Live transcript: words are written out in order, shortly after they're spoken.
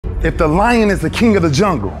If the lion is the king of the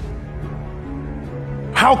jungle,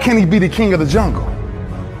 how can he be the king of the jungle?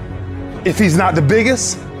 If he's not the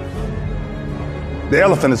biggest, the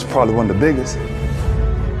elephant is probably one of the biggest.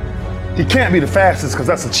 He can't be the fastest because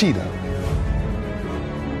that's a cheetah.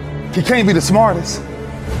 He can't be the smartest.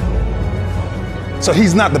 So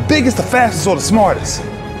he's not the biggest, the fastest, or the smartest.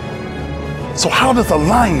 So how does a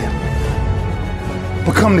lion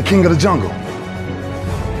become the king of the jungle?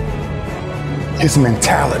 His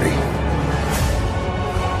mentality.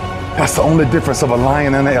 That's the only difference of a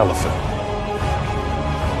lion and an elephant.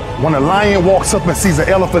 When a lion walks up and sees an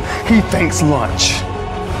elephant, he thinks lunch.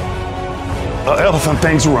 An elephant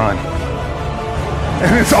thinks run.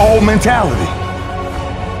 And it's all mentality.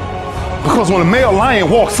 Because when a male lion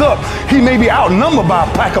walks up, he may be outnumbered by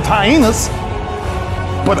a pack of hyenas,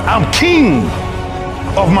 but I'm king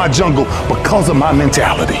of my jungle because of my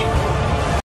mentality.